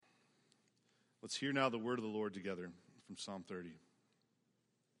Let's hear now the word of the Lord together from Psalm 30.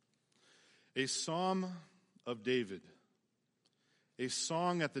 A psalm of David, a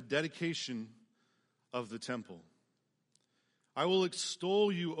song at the dedication of the temple. I will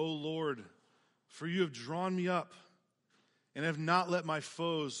extol you, O Lord, for you have drawn me up and have not let my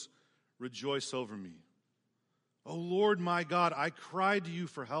foes rejoice over me. O Lord my God, I cried to you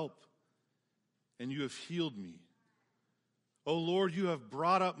for help, and you have healed me. O Lord, you have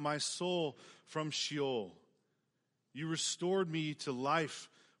brought up my soul from Sheol. You restored me to life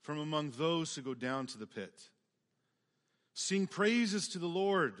from among those who go down to the pit. Sing praises to the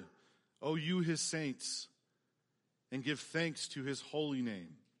Lord, O you his saints, and give thanks to his holy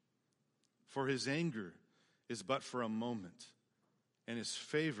name. For his anger is but for a moment, and his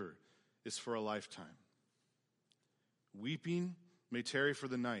favor is for a lifetime. Weeping may tarry for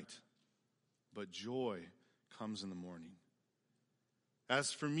the night, but joy comes in the morning.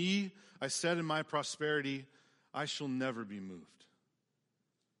 As for me, I said in my prosperity, I shall never be moved.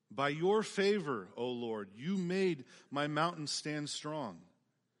 By your favor, O Lord, you made my mountain stand strong.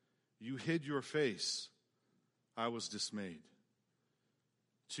 You hid your face. I was dismayed.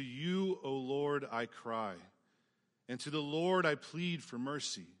 To you, O Lord, I cry, and to the Lord I plead for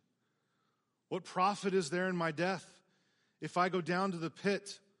mercy. What profit is there in my death? If I go down to the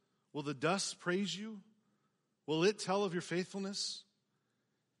pit, will the dust praise you? Will it tell of your faithfulness?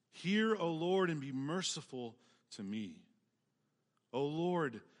 Hear, O Lord, and be merciful to me. O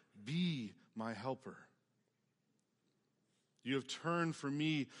Lord, be my helper. You have turned for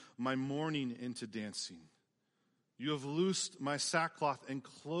me my mourning into dancing. You have loosed my sackcloth and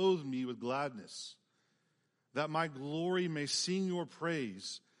clothed me with gladness, that my glory may sing your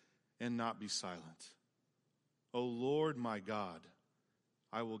praise and not be silent. O Lord my God,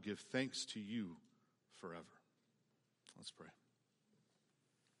 I will give thanks to you forever. Let's pray.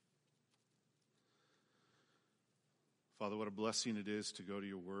 Father, what a blessing it is to go to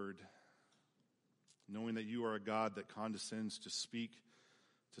your word, knowing that you are a God that condescends to speak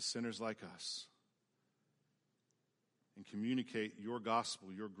to sinners like us and communicate your gospel,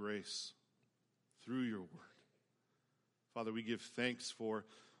 your grace through your word. Father, we give thanks for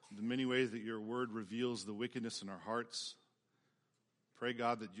the many ways that your word reveals the wickedness in our hearts. Pray,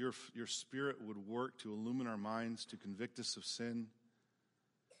 God, that your spirit would work to illumine our minds, to convict us of sin,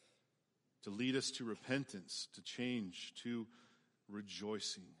 to lead us to repentance, to change, to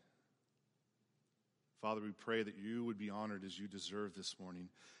rejoicing. Father, we pray that you would be honored as you deserve this morning,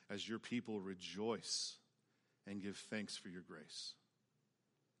 as your people rejoice and give thanks for your grace.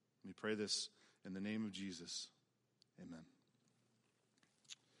 We pray this in the name of Jesus. Amen.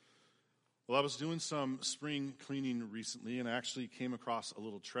 Well, I was doing some spring cleaning recently, and I actually came across a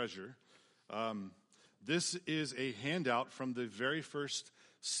little treasure. This is a handout from the very first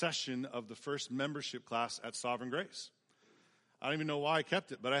session of the first membership class at Sovereign Grace. I don't even know why I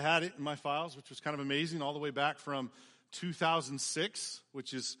kept it, but I had it in my files, which was kind of amazing, all the way back from 2006,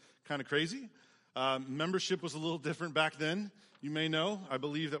 which is kind of crazy. Membership was a little different back then. You may know, I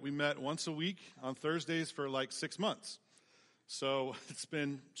believe that we met once a week on Thursdays for like 6 months. So it's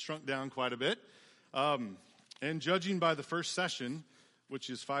been shrunk down quite a bit. And judging by the first session, which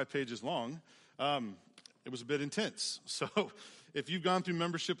is 5 pages long, it was a bit intense. So if you've gone through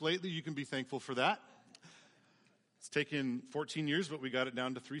membership lately, you can be thankful for that. It's taken 14 years, but we got it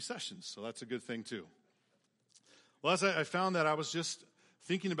down to 3 sessions, so that's a good thing too. Well, as I found that I was just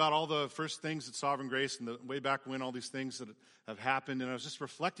thinking about all the first things at Sovereign Grace and the way back when, all these things that have happened, and I was just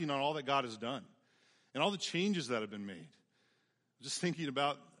reflecting on all that God has done and all the changes that have been made. Just thinking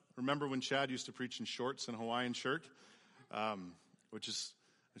about, remember when Chad used to preach in shorts and a Hawaiian shirt? I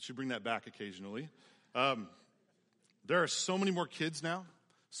should bring that back occasionally. There are so many more kids now,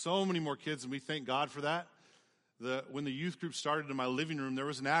 and we thank God for that. When the youth group started in my living room, there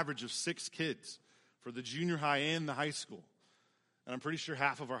was an average of 6 kids for the junior high and the high school. And I'm pretty sure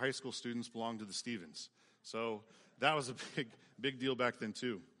half of our high school students belong to the Stevens. So that was a big deal back then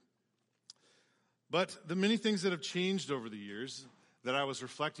too. But the many things that have changed over the years that I was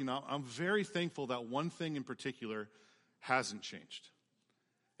reflecting on, I'm very thankful that one thing in particular hasn't changed.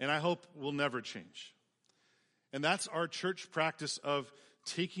 And I hope will never change. And that's our church practice of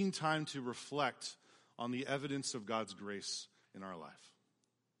taking time to reflect on the evidence of God's grace in our life.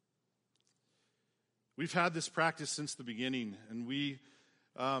 We've had this practice since the beginning, and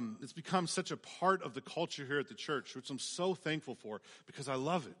it's become such a part of the culture here at the church, which I'm so thankful for because I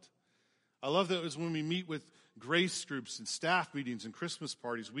love it. I love that as when we meet with grace groups and staff meetings and Christmas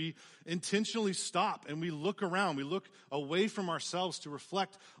parties, we intentionally stop and we look around. We look away from ourselves to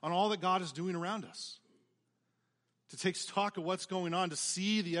reflect on all that God is doing around us. to take stock of what's going on, to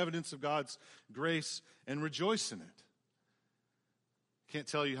see the evidence of God's grace and rejoice in it. Can't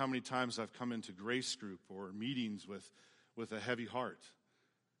tell you how many times I've come into grace group or meetings with a heavy heart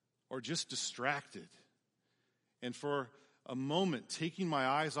or just distracted. And for a moment, taking my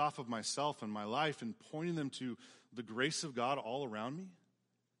eyes off of myself and my life and pointing them to the grace of God all around me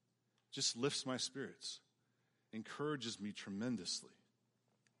just lifts my spirits, encourages me tremendously.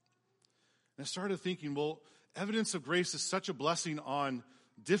 And I started thinking, well, evidence of grace is such a blessing on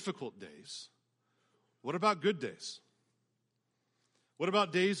difficult days. What about good days? What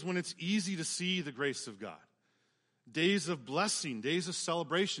about days when it's easy to see the grace of God? Days of blessing, days of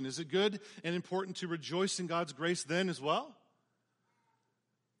celebration. Is it good and important to rejoice in God's grace then as well?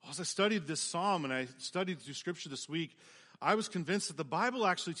 As I studied this psalm and I studied through Scripture this week, I was convinced that the Bible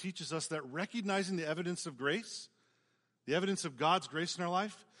actually teaches us that recognizing the evidence of grace, the evidence of God's grace in our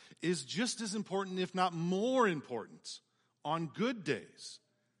life, is just as important, if not more important, on good days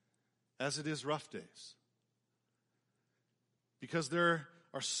as it is rough days. Because there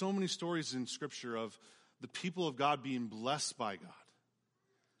are so many stories in Scripture of the people of God being blessed by God.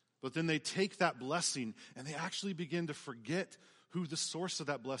 But then they take that blessing and they actually begin to forget who the source of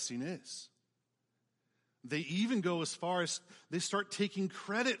that blessing is. They even go as far as they start taking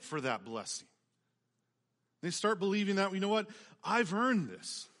credit for that blessing. They start believing that, you know what, I've earned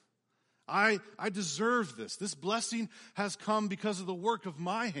this. I deserve this. This blessing has come because of the work of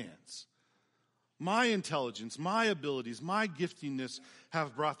my hands. My intelligence, my abilities, my giftingness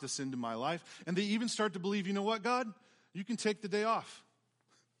have brought this into my life. And they even start to believe, you know what, God? You can take the day off.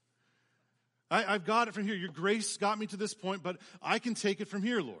 I've got it from here. Your grace got me to this point, but I can take it from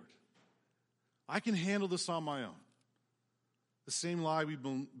here, Lord. I can handle this on my own. The same lie we've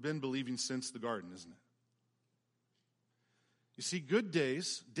been believing since the garden, isn't it? You see, good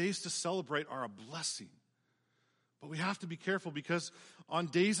days, days to celebrate, are a blessing. But we have to be careful because on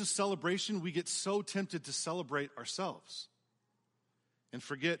days of celebration, we get so tempted to celebrate ourselves and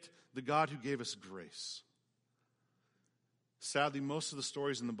forget the God who gave us grace. Sadly, most of the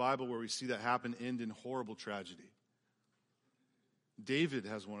stories in the Bible where we see that happen end in horrible tragedy. David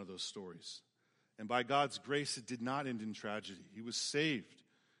has one of those stories. And by God's grace, it did not end in tragedy. He was saved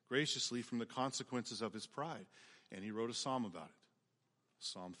graciously from the consequences of his pride. And he wrote a psalm about it,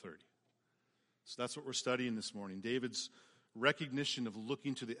 Psalm 30. So that's what we're studying this morning, David's recognition of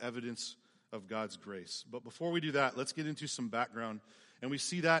looking to the evidence of God's grace. But before we do that, let's get into some background. And we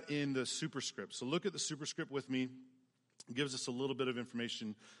see that in the superscript. So look at the superscript with me. It gives us a little bit of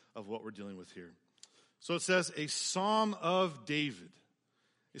information of what we're dealing with here. So it says, a psalm of David.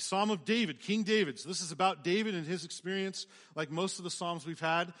 A psalm of David, King David. So this is about David and his experience, like most of the psalms we've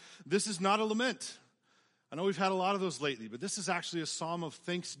had. This is not a lament. I know we've had a lot of those lately, but this is actually a psalm of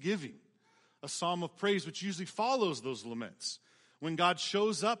thanksgiving, a psalm of praise, which usually follows those laments. When God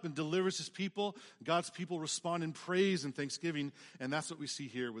shows up and delivers his people, God's people respond in praise and thanksgiving, and that's what we see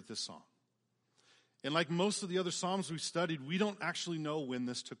here with this psalm. And like most of the other psalms we've studied, we don't actually know when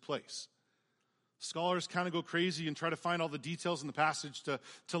this took place. Scholars kind of go crazy and try to find all the details in the passage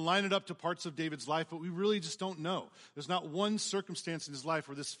to line it up to parts of David's life, but we really just don't know. There's not one circumstance in his life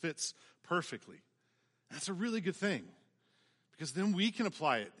where this fits perfectly. That's a really good thing, because then we can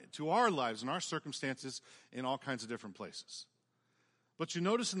apply it to our lives and our circumstances in all kinds of different places. But you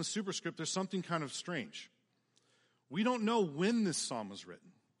notice in the superscript, there's something kind of strange. We don't know when this psalm was written,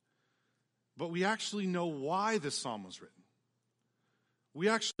 but we actually know why this psalm was written. We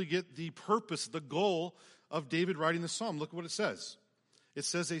actually get the purpose, the goal of David writing this psalm. Look at what it says. It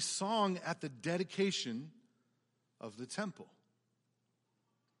says, a song at the dedication of the temple.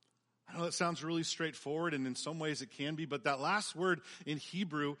 I know that sounds really straightforward, and in some ways it can be, but that last word in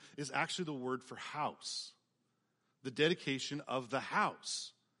Hebrew is actually the word for house. The dedication of the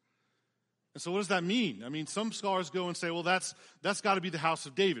house. And so what does that mean? I mean, some scholars go and say, well, that's got to be the house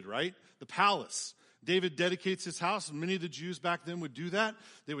of David, right? The palace. David dedicates his house, and many of the Jews back then would do that.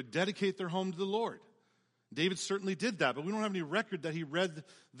 They would dedicate their home to the Lord. David certainly did that, but we don't have any record that he read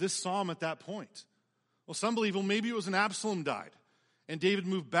this psalm at that point. Well, some believe, well, maybe it was when Absalom died, and David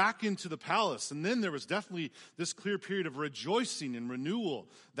moved back into the palace, and then there was definitely this clear period of rejoicing and renewal.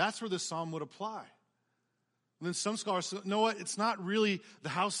 That's where this psalm would apply. And then some scholars say, no, what? It's not really the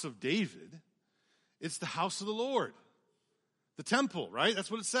house of David. It's the house of the Lord. The temple, right? That's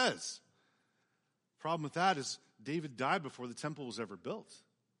what it says. Problem with that is David died before the temple was ever built.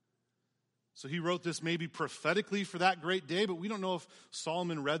 So he wrote this maybe prophetically for that great day, but we don't know if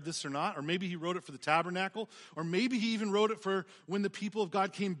Solomon read this or not, or maybe he wrote it for the tabernacle, or maybe he even wrote it for when the people of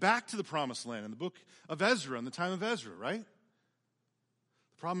God came back to the promised land in the book of Ezra, in the time of Ezra, right?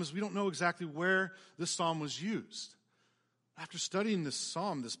 The problem is we don't know exactly where this psalm was used. after studying this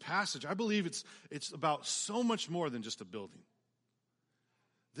psalm, this passage, I believe it's about so much more than just a building.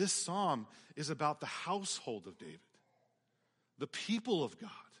 This psalm is about the household of David, the people of God.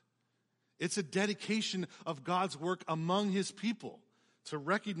 It's a dedication of God's work among his people to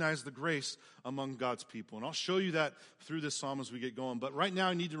recognize the grace among God's people. And I'll show you that through this psalm as we get going. But right now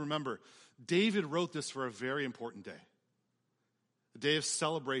I need to remember, David wrote this for a very important day, a day of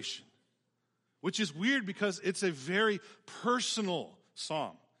celebration, which is weird because it's a very personal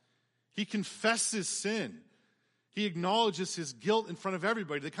psalm. He confesses sin. He acknowledges his guilt in front of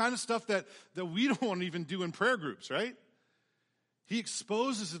everybody, the kind of stuff that we don't want to even do in prayer groups, right? He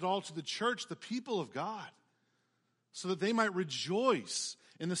exposes it all to the church, the people of God, so that they might rejoice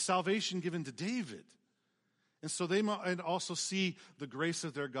in the salvation given to David. And so they might also see the grace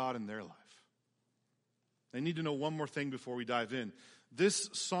of their God in their life. I need to know one more thing before we dive in. This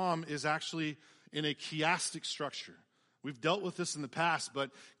psalm is actually in a chiastic structure. We've dealt with this in the past,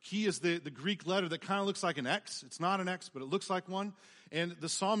 but chi is the Greek letter that kind of looks like an X. It's not an X, but it looks like one. And the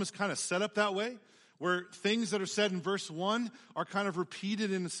psalm is kind of set up that way, where things that are said in verse 1 are kind of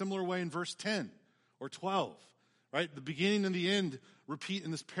repeated in a similar way in verse 10 or 12. Right? The beginning and the end repeat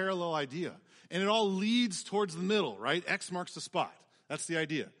in this parallel idea. And it all leads towards the middle, right? X marks the spot. That's the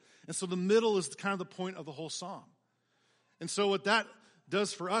idea. And so the middle is kind of the point of the whole psalm. And so what that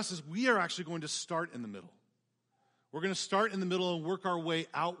does for us is we are actually going to start in the middle. We're going to start in the middle and work our way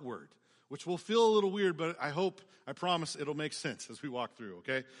outward, which will feel a little weird, but I promise it'll make sense as we walk through,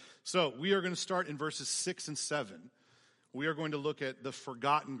 okay? So we are going to start in verses 6 and 7. We are going to look at the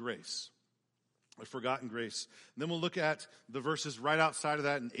forgotten grace. The forgotten grace. And then we'll look at the verses right outside of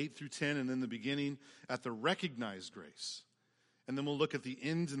that in 8 through 10, and then the beginning at the recognized grace. And then we'll look at the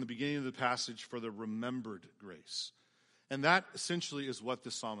end and the beginning of the passage for the remembered grace. And that essentially is what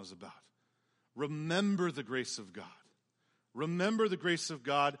this psalm is about. Remember the grace of God. Remember the grace of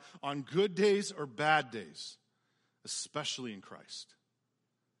God on good days or bad days, especially in Christ.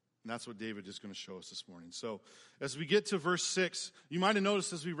 And that's what David is going to show us this morning. So as we get to verse 6, you might have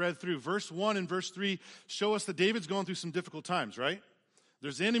noticed as we read through, verse 1 and verse 3 show us that David's going through some difficult times, right?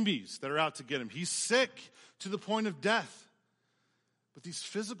 There's enemies that are out to get him. He's sick to the point of death. But these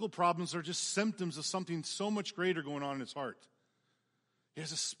physical problems are just symptoms of something so much greater going on in his heart. He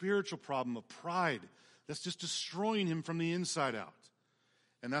has a spiritual problem of pride that's just destroying him from the inside out.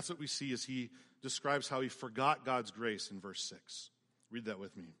 And that's what we see as he describes how he forgot God's grace in verse 6. Read that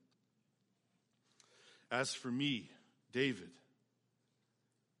with me. As for me, David,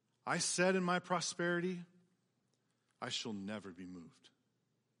 I said in my prosperity, I shall never be moved.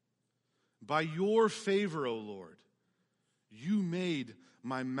 By your favor, O Lord, you made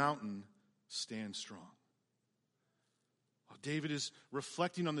my mountain stand strong. David is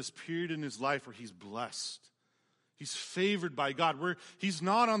reflecting on this period in his life where he's blessed. He's favored by God, where he's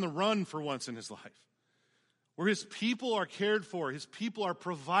not on the run for once in his life. Where his people are cared for, his people are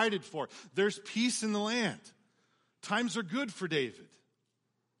provided for. There's peace in the land. Times are good for David.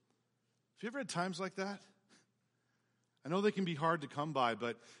 Have you ever had times like that? I know they can be hard to come by,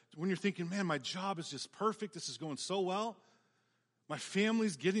 but when you're thinking, man, my job is just perfect, this is going so well, my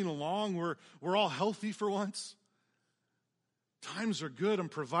family's getting along, we're all healthy for once. Times are good, I'm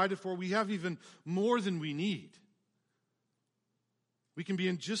provided for, we have even more than we need. We can be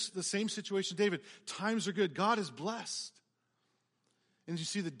in just the same situation, David. Times are good. God is blessed. And you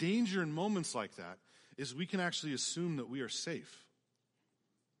see, the danger in moments like that is we can actually assume that we are safe.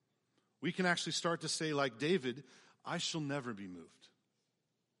 We can actually start to say, like David, I shall never be moved.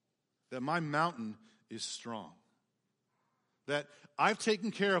 That my mountain is strong. That I've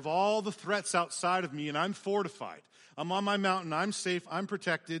taken care of all the threats outside of me and I'm fortified. I'm on my mountain. I'm safe. I'm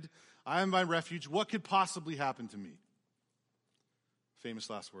protected. I am my refuge. What could possibly happen to me?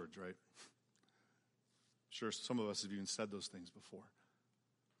 Famous last words, right? Sure, some of us have even said those things before.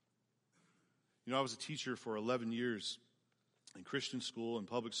 You know, I was a teacher for 11 years in Christian school and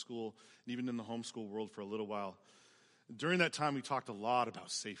public school, and even in the homeschool world for a little while. During that time, we talked a lot about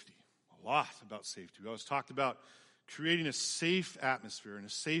safety. We always talked about creating a safe atmosphere and a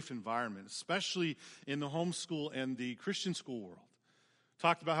safe environment, especially in the homeschool and the Christian school world.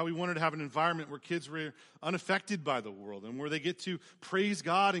 Talked about how we wanted to have an environment where kids were unaffected by the world and where they get to praise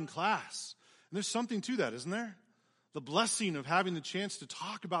God in class. And there's something to that, isn't there? The blessing of having the chance to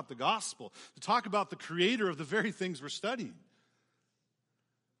talk about the gospel, to talk about the creator of the very things we're studying.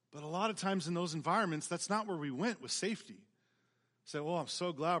 But a lot of times in those environments, that's not where we went with safety. Say, well, I'm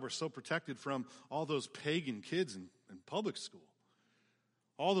so glad we're so protected from all those pagan kids in public school.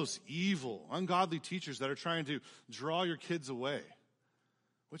 All those evil, ungodly teachers that are trying to draw your kids away.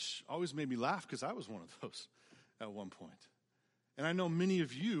 Which always made me laugh because I was one of those at one point. And I know many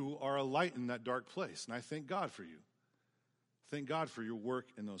of you are a light in that dark place, and I thank God for you. Thank God for your work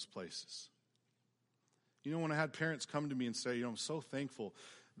in those places. You know, when I had parents come to me and say, I'm so thankful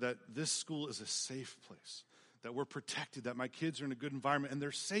that this school is a safe place, that we're protected, that my kids are in a good environment, and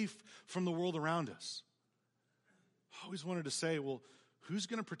they're safe from the world around us. I always wanted to say, well, who's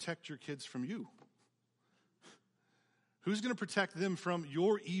going to protect your kids from you? Who's going to protect them from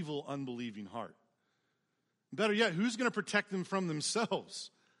your evil, unbelieving heart? Better yet, who's going to protect them from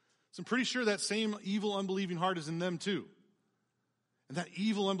themselves? So I'm pretty sure that same evil, unbelieving heart is in them too. And that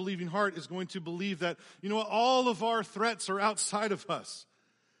evil, unbelieving heart is going to believe that, all of our threats are outside of us.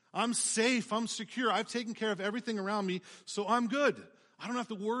 I'm safe, I'm secure, I've taken care of everything around me, so I'm good. I don't have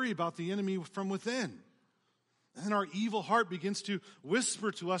to worry about the enemy from within. And then our evil heart begins to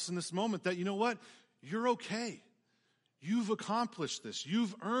whisper to us in this moment that, you're okay. You've accomplished this.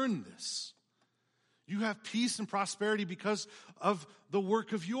 You've earned this. You have peace and prosperity because of the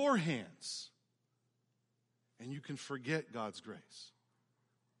work of your hands. And you can forget God's grace.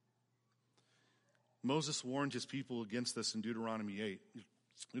 Moses warned his people against this in Deuteronomy 8.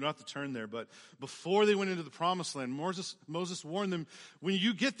 You don't have to turn there, but before they went into the promised land, Moses warned them, when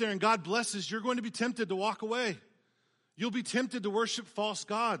you get there and God blesses, you're going to be tempted to walk away. You'll be tempted to worship false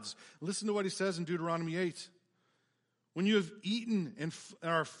gods. Listen to what he says in Deuteronomy 8. When you have eaten and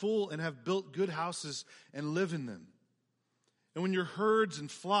are full and have built good houses and live in them, and when your herds and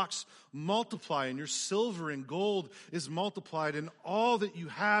flocks multiply and your silver and gold is multiplied and all that you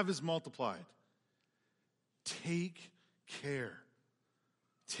have is multiplied, take care.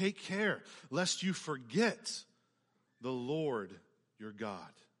 Take care lest you forget the Lord your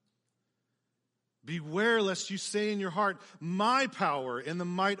God. Beware lest you say in your heart, my power and the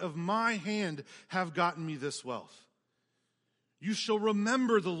might of my hand have gotten me this wealth. You shall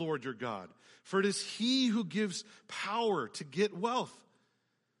remember the Lord your God, for it is he who gives power to get wealth,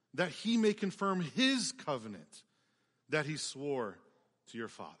 that he may confirm his covenant that he swore to your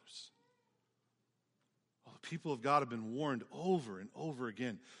fathers. Well, the people of God have been warned over and over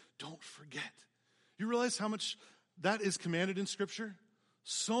again. Don't forget. You realize how much that is commanded in Scripture?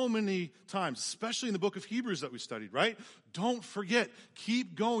 So many times, especially in the book of Hebrews that we studied, right? Don't forget.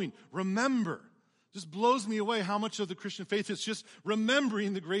 Keep going. Remember. Just blows me away how much of the Christian faith is just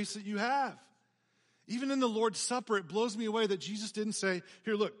remembering the grace that you have. Even in the Lord's Supper, it blows me away that Jesus didn't say,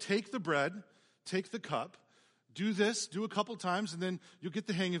 here, look, take the bread, take the cup, do this, do a couple times, and then you'll get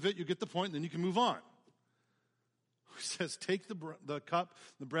the hang of it, you'll get the point, and then you can move on. He says, take the cup,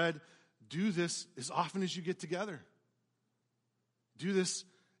 the bread, do this as often as you get together. Do this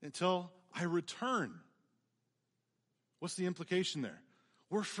until I return. What's the implication there?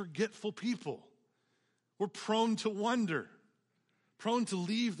 We're forgetful people. We're prone to wonder, prone to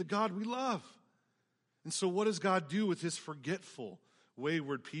leave the God we love. And so what does God do with his forgetful,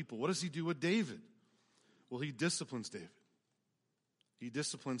 wayward people? What does he do with David? Well, he disciplines David. He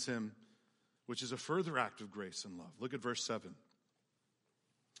disciplines him, which is a further act of grace and love. Look at verse 7.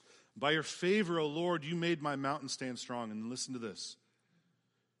 By your favor, O Lord, you made my mountain stand strong. And listen to this.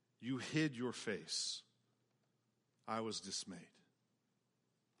 You hid your face. I was dismayed.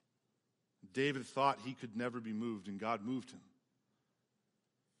 David thought he could never be moved, and God moved him.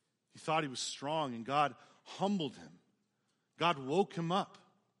 He thought he was strong, and God humbled him. God woke him up.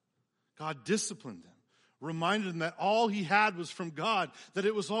 God disciplined him, reminded him that all he had was from God, that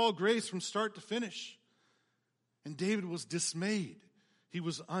it was all grace from start to finish. And David was dismayed. He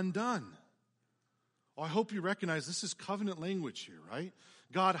was undone. Oh, I hope you recognize this is covenant language here, right?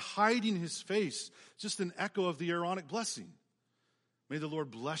 God hiding his face, just an echo of the Aaronic blessing. May the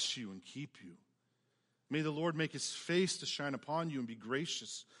Lord bless you and keep you. May the Lord make his face to shine upon you and be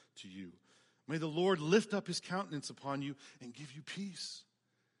gracious to you. May the Lord lift up his countenance upon you and give you peace.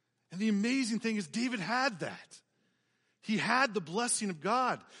 And the amazing thing is David had that. He had the blessing of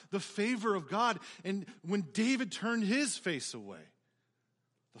God, the favor of God. And when David turned his face away,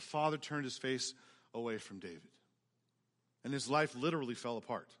 the Father turned his face away from David. And his life literally fell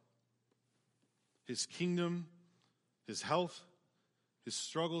apart. His kingdom, his health, his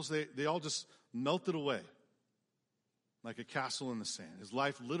struggles, they all just melted away like a castle in the sand. His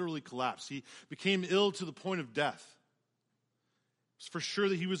life literally collapsed. He became ill to the point of death. It's for sure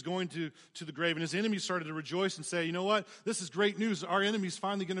that he was going to the grave. And his enemies started to rejoice and say, you know what? This is great news. Our enemy's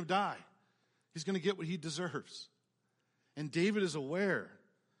finally going to die. He's going to get what he deserves. And David is aware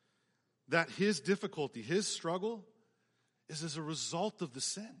that his difficulty, his struggle, is as a result of the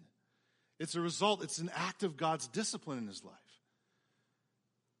sin. It's an act of God's discipline in his life.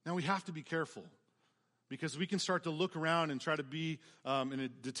 Now we have to be careful. Because we can start to look around and try to be in a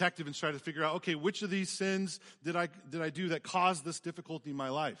detective and try to figure out, okay, which of these sins did I do that caused this difficulty in my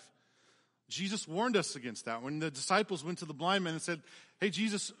life? Jesus warned us against that. When the disciples went to the blind man and said, hey,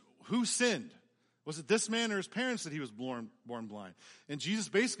 Jesus, who sinned? Was it this man or his parents that he was born blind? And Jesus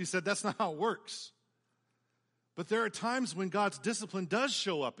basically said, that's not how it works. But there are times when God's discipline does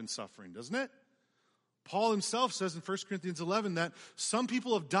show up in suffering, doesn't it? Paul himself says in 1 Corinthians 11 that some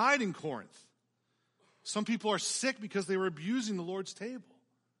people have died in Corinth. Some people are sick because they were abusing the Lord's table.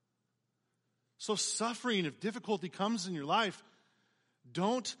 So suffering, if difficulty comes in your life,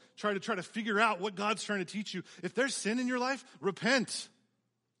 don't try to figure out what God's trying to teach you. If there's sin in your life, repent.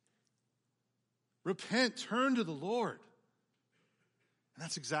 Repent, turn to the Lord. And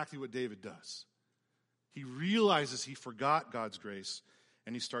that's exactly what David does. He realizes he forgot God's grace,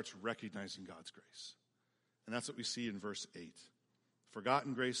 and he starts recognizing God's grace. And that's what we see in verse 8.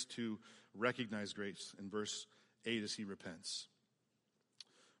 Forgotten grace to recognize grace in verse 8 as he repents.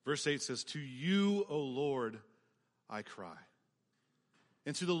 Verse 8 says, to you, O Lord, I cry.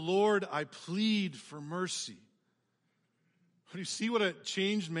 And to the Lord I plead for mercy. Do you see what a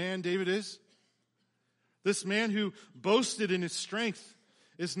changed man David is? This man who boasted in his strength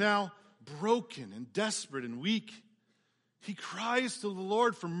is now broken and desperate and weak. He cries to the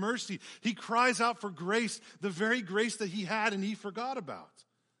Lord for mercy. He cries out for grace, the very grace that he had and he forgot about.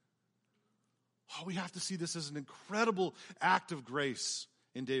 Oh, we have to see this as an incredible act of grace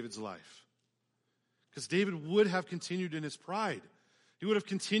in David's life. Because David would have continued in his pride. He would have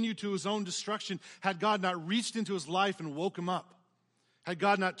continued to his own destruction had God not reached into his life and woke him up. Had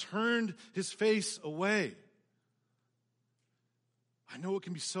God not turned his face away. I know it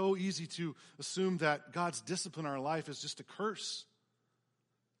can be so easy to assume that God's discipline in our life is just a curse.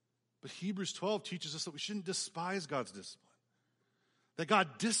 But Hebrews 12 teaches us that we shouldn't despise God's discipline. That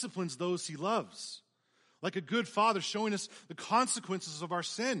God disciplines those he loves. Like a good father showing us the consequences of our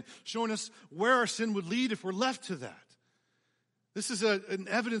sin. Showing us where our sin would lead if we're left to that. This is an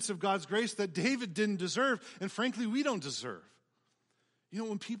evidence of God's grace that David didn't deserve. And frankly, we don't deserve. You know,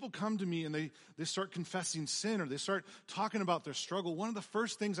 when people come to me and they start confessing sin or they start talking about their struggle, one of the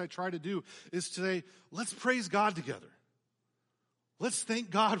first things I try to do is to say, let's praise God together. Let's thank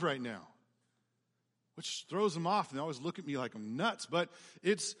God right now. Which throws them off and they always look at me like I'm nuts. But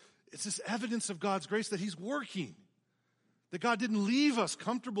it's this evidence of God's grace that he's working. That God didn't leave us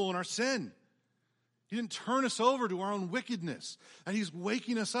comfortable in our sin. He didn't turn us over to our own wickedness. And he's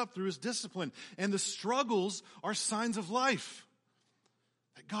waking us up through his discipline. And the struggles are signs of life.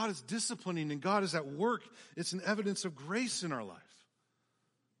 That God is disciplining and God is at work. It's an evidence of grace in our life.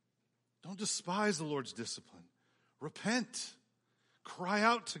 Don't despise the Lord's discipline. Repent. Cry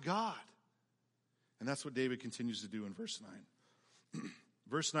out to God. And that's what David continues to do in verse 9.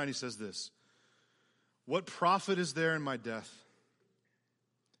 Verse 9, he says this, what profit is there in my death?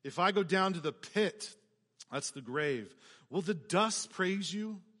 If I go down to the pit, that's the grave, will the dust praise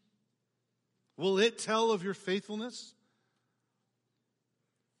you? Will it tell of your faithfulness?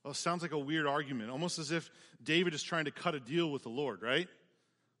 Well, it sounds like a weird argument, almost as if David is trying to cut a deal with the Lord, right?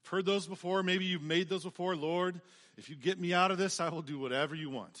 I've heard those before. Maybe you've made those before. Lord, if you get me out of this, I will do whatever you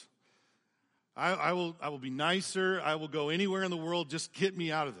want. I will be nicer. I will go anywhere in the world. Just get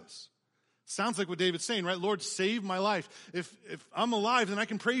me out of this. Sounds like what David's saying, right? Lord, save my life. If I'm alive, then I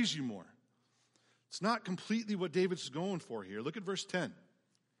can praise you more. It's not completely what David's going for here. Look at verse 10.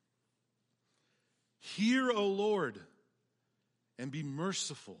 Hear, O Lord, and be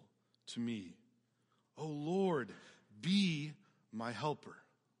merciful to me. O Lord, be my helper.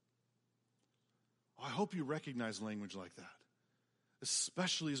 Oh, I hope you recognize language like that,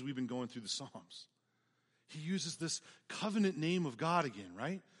 especially as we've been going through the Psalms. He uses this covenant name of God again,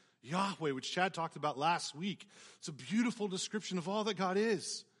 right? Yahweh, which Chad talked about last week. It's a beautiful description of all that God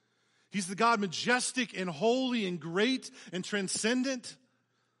is. He's the God majestic and holy and great and transcendent,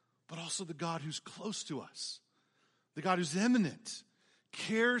 but also the God who's close to us. The God who's eminent,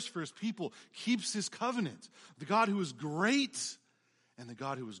 cares for his people, keeps his covenant. The God who is great and the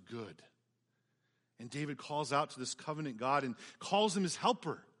God who is good. And David calls out to this covenant God and calls him his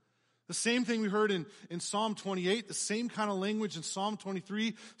helper. The same thing we heard in Psalm 28, the same kind of language in Psalm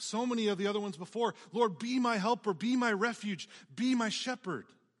 23, so many of the other ones before. Lord, be my helper, be my refuge, be my shepherd.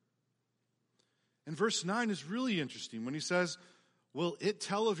 And verse 9 is really interesting when he says, will it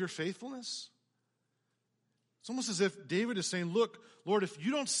tell of your faithfulness? It's almost as if David is saying, look, Lord, if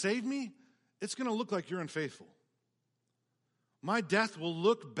you don't save me, it's going to look like you're unfaithful. My death will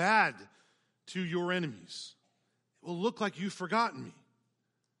look bad to your enemies. It will look like you've forgotten me.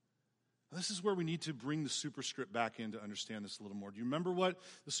 Now, this is where we need to bring the superscript back in to understand this a little more. Do you remember what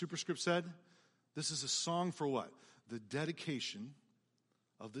the superscript said? This is a song for what? The dedication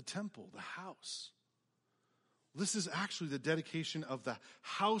of the temple, the house. This is actually the dedication of the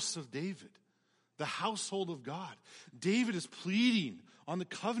house of David, the household of God. David is pleading on the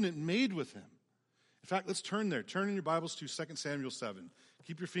covenant made with him. In fact, let's turn there. Turn in your Bibles to 2 Samuel 7.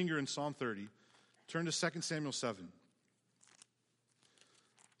 Keep your finger in Psalm 30. Turn to 2 Samuel 7.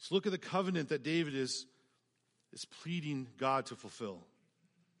 Let's look at the covenant that David is pleading God to fulfill.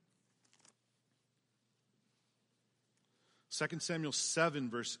 2 Samuel 7,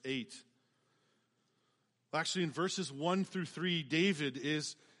 verse 8. Actually, in verses 1 through 3, David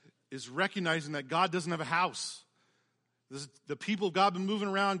is recognizing that God doesn't have a house. The people of God have been moving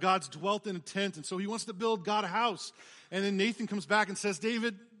around. God's dwelt in a tent, and so he wants to build God a house. And then Nathan comes back and says,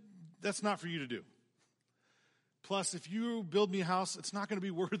 David, that's not for you to do. Plus, if you build me a house, it's not going to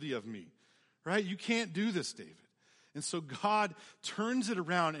be worthy of me, right? You can't do this, David. And so God turns it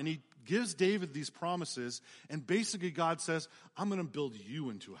around, and he gives David these promises, and basically God says, I'm going to build you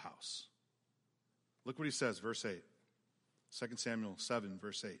into a house. Look what he says, verse 8. 2 Samuel 7,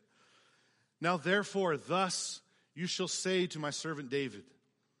 verse 8. Now therefore, thus you shall say to my servant David,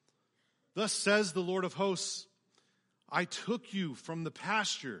 thus says the Lord of hosts, I took you from the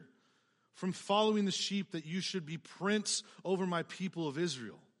pasture, from following the sheep, that you should be prince over my people of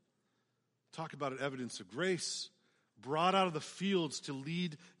Israel. Talk about an evidence of grace, brought out of the fields to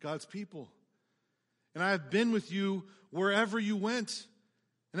lead God's people. And I have been with you wherever you went,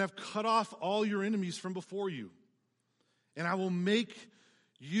 and have cut off all your enemies from before you. And I will make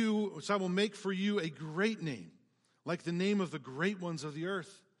for you a great name, like the name of the great ones of the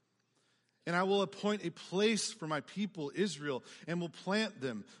earth. And I will appoint a place for my people Israel, and will plant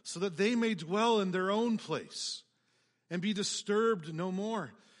them, so that they may dwell in their own place, and be disturbed no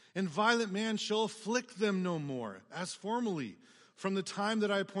more. And violent man shall afflict them no more, as formerly, from the time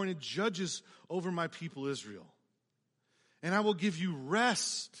that I appointed judges over my people Israel. And I will give you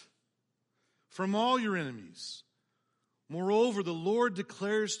rest from all your enemies. Moreover, the Lord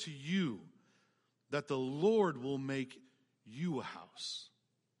declares to you that the Lord will make you a house.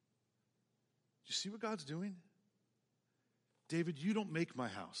 Do you see what God's doing? David, you don't make my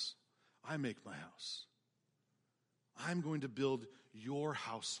house. I make my house. I'm going to build your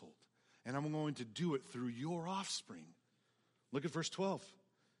household, and I'm going to do it through your offspring. Look at verse 12.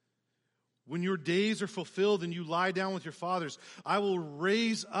 When your days are fulfilled and you lie down with your fathers, I will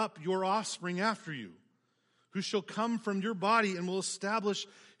raise up your offspring after you, who shall come from your body and will establish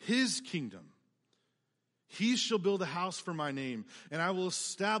his kingdom. He shall build a house for my name, and I will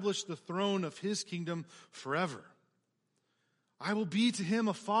establish the throne of his kingdom forever. I will be to him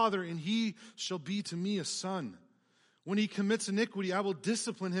a father, and he shall be to me a son. When he commits iniquity, I will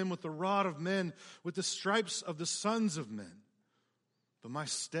discipline him with the rod of men, with the stripes of the sons of men. But my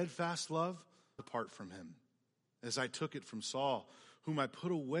steadfast love depart from him, as I took it from Saul, whom I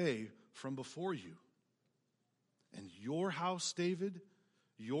put away from before you. And your house, David,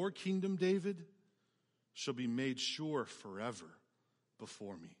 your kingdom, David, shall be made sure forever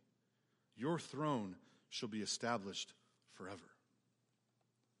before me. Your throne shall be established forever.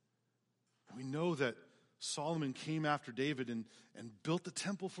 We know that Solomon came after David and built the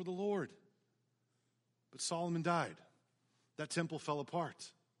temple for the Lord. But Solomon died. That temple fell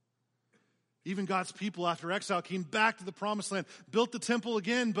apart. Even God's people after exile came back to the promised land, built the temple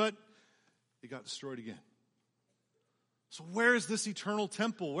again, but it got destroyed again. So where is this eternal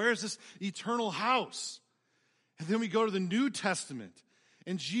temple? Where is this eternal house? And then we go to the New Testament,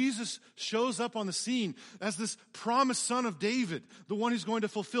 and Jesus shows up on the scene as this promised son of David, the one who's going to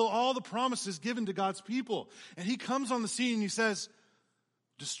fulfill all the promises given to God's people. And he comes on the scene and he says,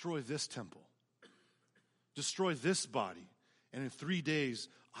 destroy this temple. Destroy this body. And in 3 days,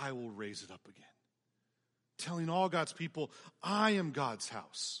 I will raise it up again. Telling all God's people, I am God's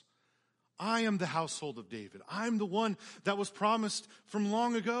house. I am the household of David. I'm the one that was promised from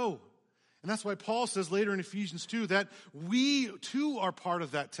long ago. And that's why Paul says later in Ephesians 2 that we too are part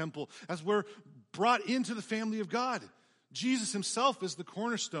of that temple as we're brought into the family of God. Jesus himself is the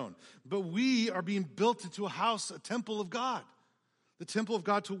cornerstone, but we are being built into a house, a temple of God, the temple of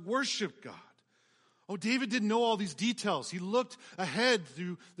God to worship God. Oh, David didn't know all these details. He looked ahead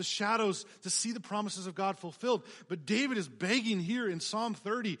through the shadows to see the promises of God fulfilled. But David is begging here in Psalm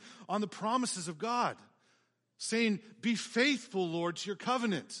 30 on the promises of God, saying, be faithful, Lord, to your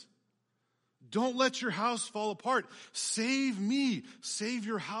covenant. Don't let your house fall apart. Save me. Save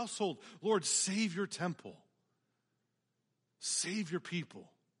your household. Lord, save your temple. Save your people.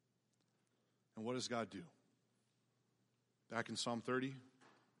 And what does God do? Back in Psalm 30,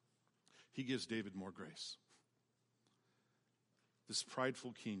 he gives David more grace. This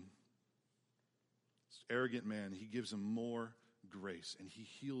prideful king this arrogant man, he gives him more grace and he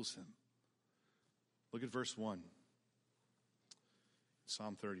heals him. Look at verse 1.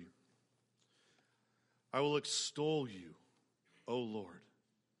 Psalm 30. I will extol you, O Lord,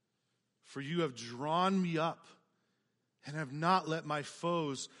 for you have drawn me up and have not let my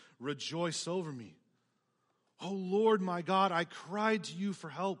foes rejoice over me. O Lord my God, I cried to you for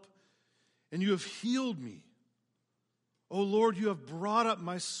help, and you have healed me. O Lord, you have brought up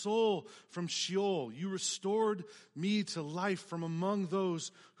my soul from Sheol. You restored me to life from among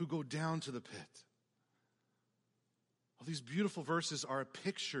those who go down to the pit. All these beautiful verses are a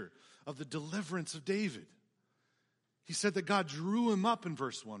picture of the deliverance of David. He said that God drew him up in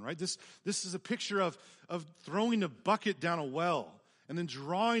verse 1, right? This is a picture of throwing a bucket down a well and then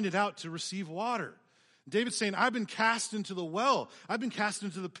drawing it out to receive water. David's saying, I've been cast into the well. I've been cast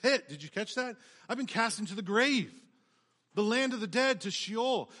into the pit. Did you catch that? I've been cast into the grave, the land of the dead, to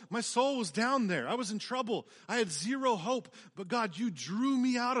Sheol. My soul was down there. I was in trouble. I had zero hope. But God, you drew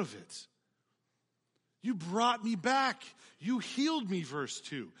me out of it. You brought me back. You healed me, verse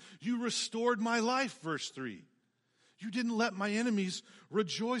 2. You restored my life, verse 3. You didn't let my enemies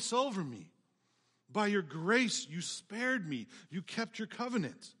rejoice over me. By your grace, you spared me. You kept your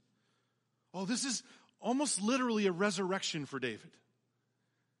covenant. Oh, this is almost literally a resurrection for David.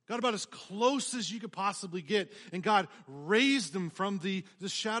 Got about as close as you could possibly get, and God raised them from the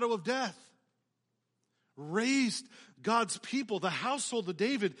shadow of death. Raised God's people, the household of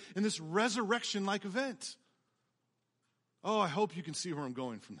David, in this resurrection-like event. Oh, I hope you can see where I'm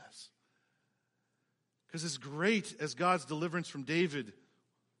going from this. Because as great as God's deliverance from David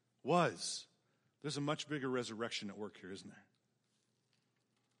was, there's a much bigger resurrection at work here, isn't there?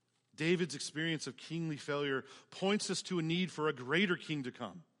 David's experience of kingly failure points us to a need for a greater king to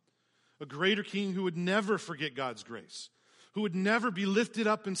come. A greater king who would never forget God's grace, who would never be lifted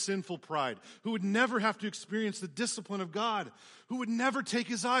up in sinful pride, who would never have to experience the discipline of God, who would never take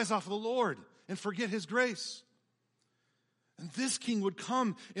his eyes off of the Lord and forget his grace. And this king would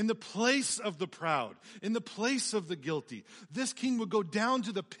come in the place of the proud, in the place of the guilty. This king would go down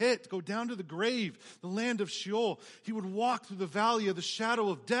to the pit, go down to the grave, the land of Sheol. He would walk through the valley of the shadow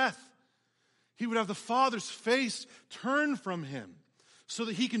of death. He would have the Father's face turn from him so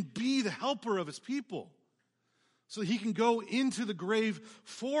that he can be the helper of his people, so that he can go into the grave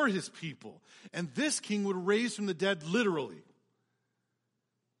for his people. And this king would raise from the dead literally.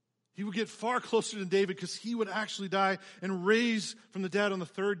 He would get far closer than David because he would actually die and raise from the dead on the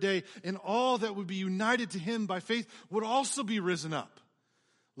third day. And all that would be united to him by faith would also be risen up.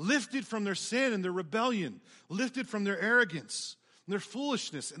 Lifted from their sin and their rebellion. Lifted from their arrogance and their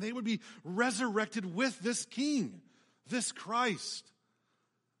foolishness. And they would be resurrected with this king, this Christ.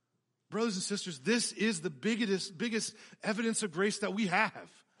 Brothers and sisters, this is the biggest evidence of grace that we have.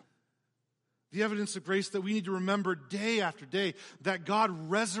 The evidence of grace that we need to remember day after day, that God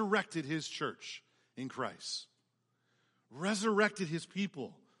resurrected his church in Christ. Resurrected his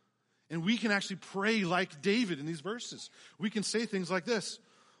people. And we can actually pray like David in these verses. We can say things like this: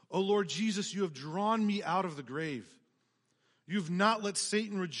 "O Lord Jesus, you have drawn me out of the grave. You have not let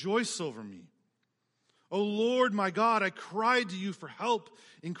Satan rejoice over me. O Lord my God, I cried to you for help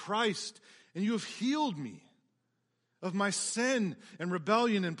in Christ, and you have healed me of my sin and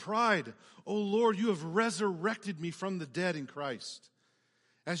rebellion and pride. O Lord, you have resurrected me from the dead in Christ,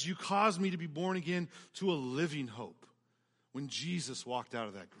 as you caused me to be born again to a living hope when Jesus walked out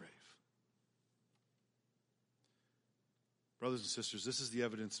of that grave." Brothers and sisters, this is the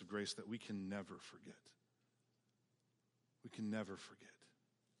evidence of grace that we can never forget. We can never forget.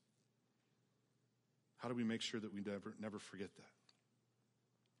 How do we make sure that we never forget that?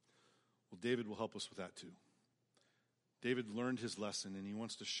 Well, David will help us with that too. David learned his lesson, and he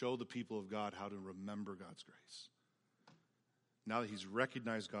wants to show the people of God how to remember God's grace. Now that he's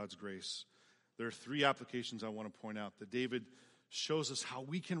recognized God's grace, there are three applications I want to point out that David shows us how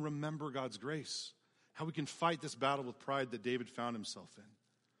we can remember God's grace, how we can fight this battle with pride that David found himself in.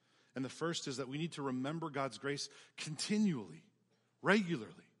 And the first is that we need to remember God's grace continually,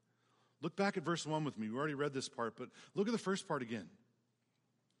 regularly. Look back at verse 1 with me. We already read this part, but look at the first part again.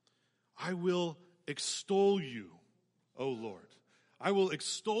 I will extol you, O Lord. I will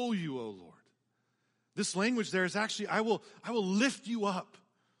extol you, O Lord. This language there is actually, I will lift you up.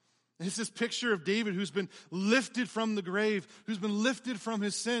 And it's this picture of David who's been lifted from the grave, who's been lifted from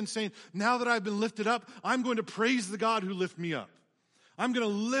his sin, saying, now that I've been lifted up, I'm going to praise the God who lifted me up. I'm going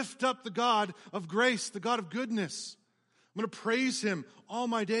to lift up the God of grace, the God of goodness. I'm going to praise him all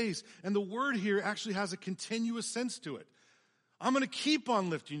my days. And the word here actually has a continuous sense to it. I'm going to keep on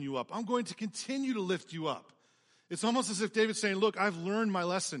lifting you up. I'm going to continue to lift you up. It's almost as if David's saying, look, I've learned my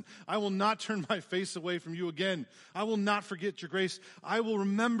lesson. I will not turn my face away from you again. I will not forget your grace. I will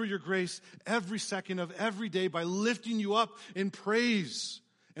remember your grace every second of every day by lifting you up in praise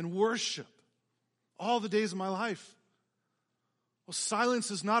and worship all the days of my life. Well, silence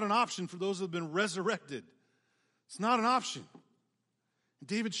is not an option for those who have been resurrected. It's not an option.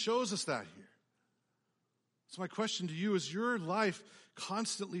 David shows us that here. So my question to you is your life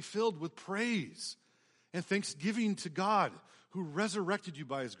constantly filled with praise and thanksgiving to God who resurrected you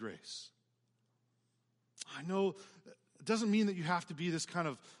by his grace? I know it doesn't mean that you have to be this kind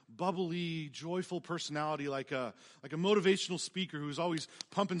of bubbly, joyful personality like a motivational speaker who's always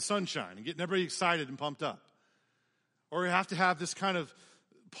pumping sunshine and getting everybody excited and pumped up. Or you have to have this kind of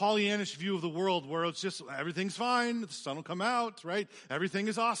Pollyannish view of the world where it's just everything's fine, the sun will come out, right? Everything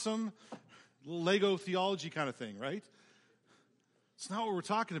is awesome. A little Lego theology kind of thing, right? It's not what we're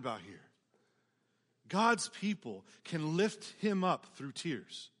talking about here. God's people can lift him up through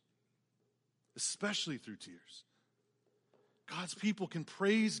tears, especially through tears. God's people can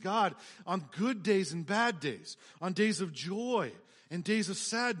praise God on good days and bad days, on days of joy and days of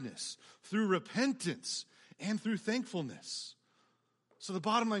sadness, through repentance and through thankfulness. So the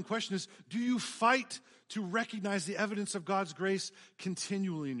bottom line question is, do you fight to recognize the evidence of God's grace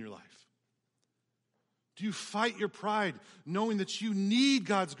continually in your life? Do you fight your pride knowing that you need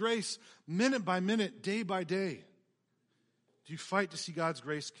God's grace minute by minute, day by day? Do you fight to see God's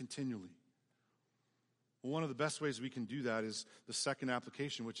grace continually? Well, one of the best ways we can do that is the second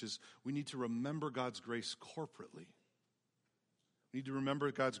application, which is we need to remember God's grace corporately. We need to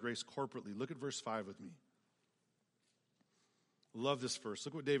remember God's grace corporately. Look at verse 5 with me. Love this verse.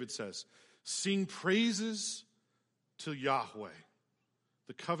 Look what David says. Sing praises to Yahweh,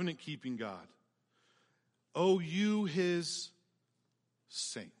 the covenant-keeping God. O you, his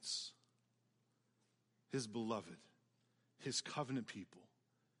saints, his beloved, his covenant people.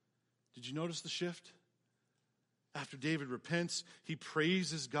 Did you notice the shift? After David repents, he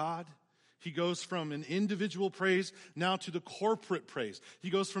praises God. He goes from an individual praise now to the corporate praise. He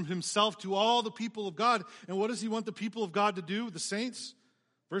goes from himself to all the people of God. And what does he want the people of God to do, the saints?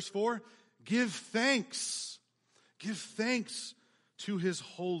 Verse 4, give thanks. Give thanks to his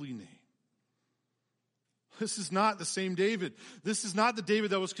holy name. This is not the same David. This is not the David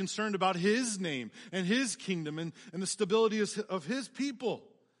that was concerned about his name and his kingdom and the stability of his people.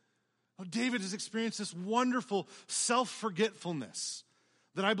 Oh, David has experienced this wonderful self-forgetfulness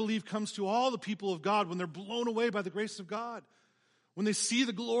that I believe comes to all the people of God when they're blown away by the grace of God. When they see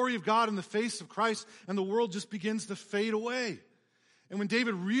the glory of God in the face of Christ and the world just begins to fade away. And when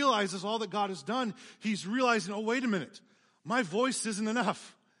David realizes all that God has done, he's realizing, oh, wait a minute, my voice isn't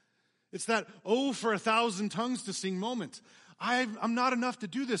enough. It's that, oh, for 1,000 tongues to sing moment. I'm not enough to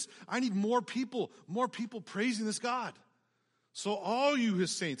do this. I need more people praising this God. So all you,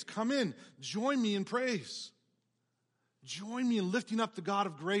 his saints, come in, join me in praise. Join me in lifting up the God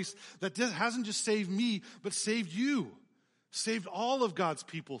of grace that hasn't just saved me, but saved you. Saved all of God's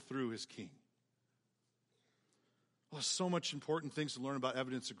people through his King. Well, there's so much important things to learn about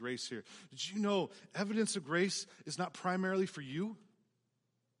evidence of grace here. Did you know evidence of grace is not primarily for you?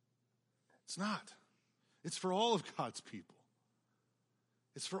 It's not. It's for all of God's people.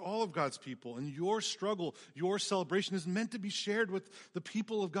 It's for all of God's people. And your struggle, your celebration is meant to be shared with the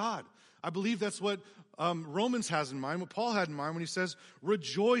people of God. I believe that's what Romans has in mind, what Paul had in mind when he says,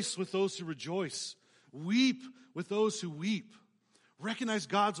 rejoice with those who rejoice. Weep with those who weep. Recognize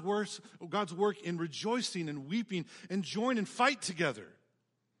God's work in rejoicing and weeping and join and fight together.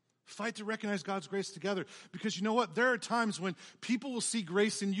 Fight to recognize God's grace together. Because you know what? There are times when people will see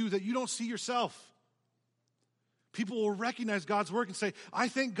grace in you that you don't see yourself. People will recognize God's work and say, I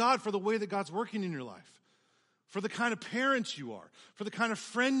thank God for the way that God's working in your life. For the kind of parent you are. For the kind of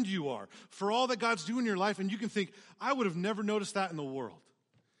friend you are. For all that God's doing in your life. And you can think, I would have never noticed that in the world.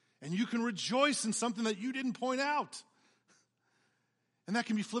 And you can rejoice in something that you didn't point out. And that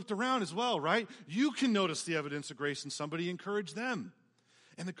can be flipped around as well, right? You can notice the evidence of grace in somebody, encourage them.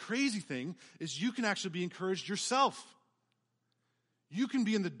 And the crazy thing is you can actually be encouraged yourself. You can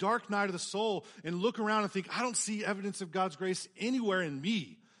be in the dark night of the soul and look around and think, I don't see evidence of God's grace anywhere in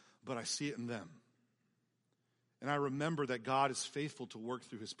me, but I see it in them. And I remember that God is faithful to work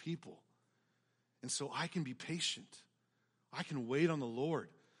through his people. And so I can be patient. I can wait on the Lord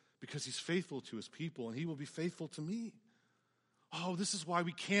because he's faithful to his people and he will be faithful to me. Oh, this is why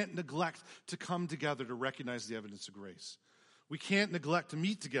we can't neglect to come together to recognize the evidence of grace. We can't neglect to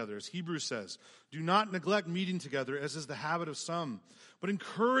meet together, as Hebrews says. Do not neglect meeting together, as is the habit of some, but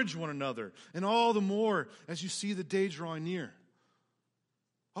encourage one another, and all the more as you see the day drawing near.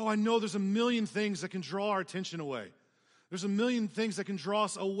 Oh, I know there's a million things that can draw our attention away. There's a million things that can draw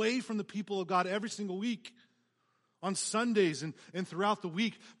us away from the people of God every single week, on Sundays and throughout the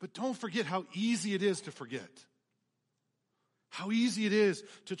week. But don't forget how easy it is to forget. How easy it is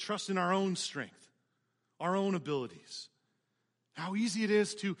to trust in our own strength, our own abilities. How easy it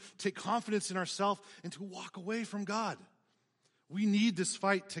is to take confidence in ourselves and to walk away from God. We need this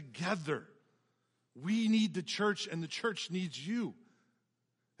fight together. We need the church, and the church needs you.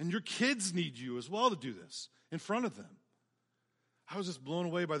 And your kids need you as well to do this in front of them. I was just blown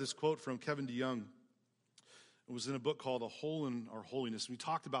away by this quote from Kevin DeYoung. It was in a book called A Hole in Our Holiness. We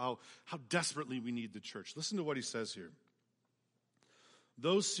talked about how desperately we need the church. Listen to what he says here.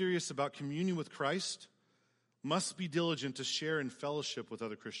 Those serious about communion with Christ must be diligent to share in fellowship with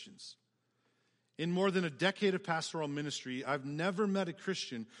other Christians. In more than a decade of pastoral ministry, I've never met a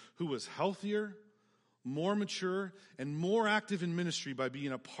Christian who was healthier, more mature, and more active in ministry by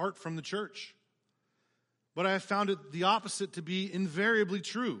being apart from the church. But I have found it the opposite to be invariably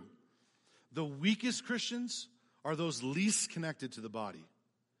true. The weakest Christians are those least connected to the body.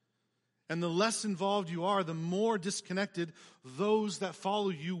 And the less involved you are, the more disconnected those that follow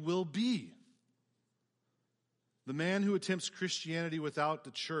you will be. The man who attempts Christianity without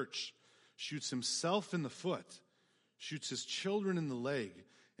the church shoots himself in the foot, shoots his children in the leg,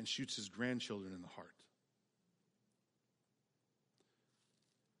 and shoots his grandchildren in the heart.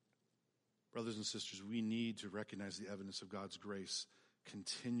 Brothers and sisters, we need to recognize the evidence of God's grace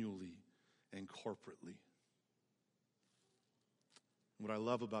continually and corporately. What I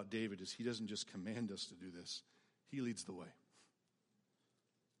love about David is he doesn't just command us to do this, he leads the way.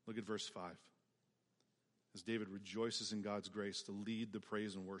 Look at verse 5. As David rejoices in God's grace to lead the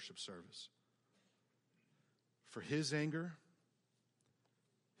praise and worship service. For his anger,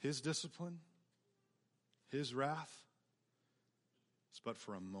 his discipline, his wrath is but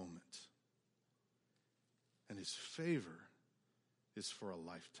for a moment. And his favor is for a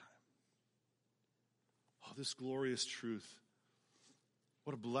lifetime. Oh, this glorious truth.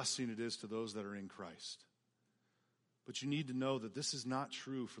 What a blessing it is to those that are in Christ. But you need to know that this is not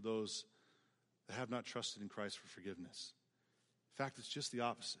true for those that have not trusted in Christ for forgiveness. In fact, it's just the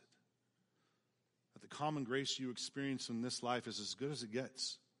opposite. That the common grace you experience in this life is as good as it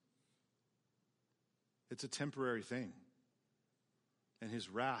gets. It's a temporary thing. And his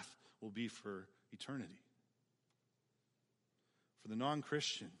wrath will be for eternity. For the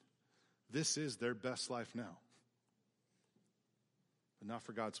non-Christian, this is their best life now. But not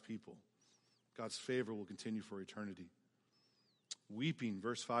for God's people. God's favor will continue for eternity. Weeping,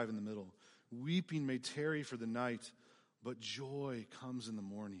 verse 5 in the middle. Weeping may tarry for the night, but joy comes in the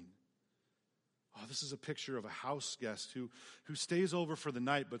morning. Oh, this is a picture of a house guest who stays over for the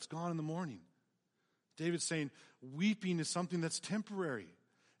night, but it's gone in the morning. David's saying, weeping is something that's temporary.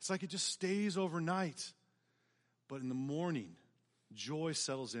 It's like it just stays overnight. But in the morning, joy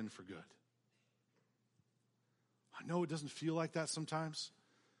settles in for good. I know it doesn't feel like that sometimes.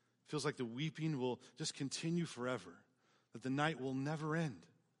 It feels like the weeping will just continue forever, that the night will never end.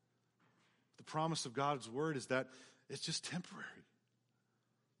 The promise of God's word is that it's just temporary.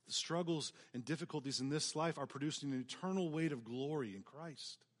 The struggles and difficulties in this life are producing an eternal weight of glory in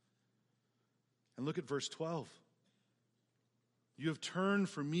Christ. And look at verse 12. You have turned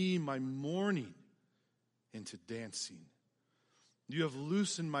for me my mourning into dancing. You have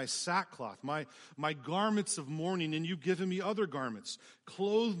loosened my sackcloth, my garments of mourning, and you've given me other garments.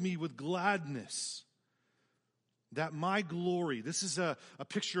 Clothe me with gladness, that my glory, this is a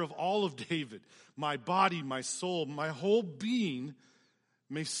picture of all of David, my body, my soul, my whole being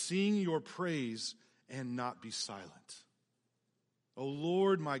may sing your praise and not be silent. O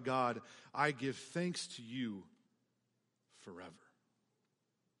Lord, my God, I give thanks to you forever.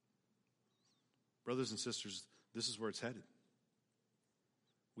 Brothers and sisters, this is where it's headed.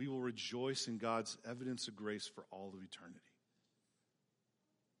 We will rejoice in God's evidence of grace for all of eternity.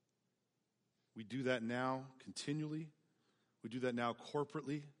 We do that now continually. We do that now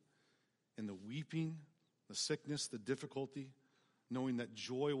corporately in the weeping, the sickness, the difficulty, knowing that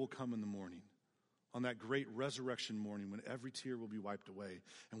joy will come in the morning, on that great resurrection morning when every tear will be wiped away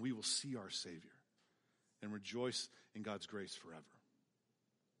and we will see our Savior and rejoice in God's grace forever.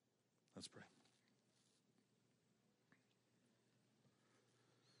 Let's pray.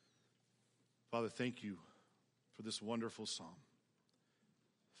 Father, thank you for this wonderful psalm.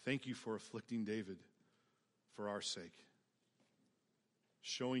 Thank you for afflicting David for our sake,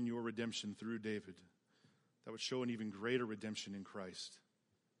 showing your redemption through David that would show an even greater redemption in Christ.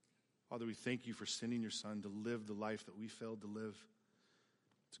 Father, we thank you for sending your Son to live the life that we failed to live,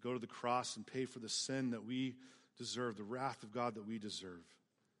 to go to the cross and pay for the sin that we deserve, the wrath of God that we deserve.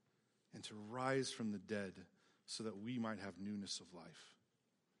 and to rise from the dead so that we might have newness of life.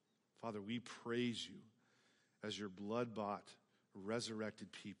 Father, we praise you as your blood-bought,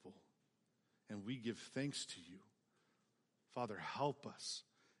 resurrected people, and we give thanks to you. Father, help us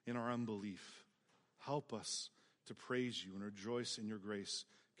in our unbelief. Help us to praise you and rejoice in your grace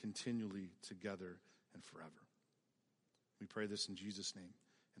continually together and forever. We pray this in Jesus' name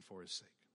and for his sake.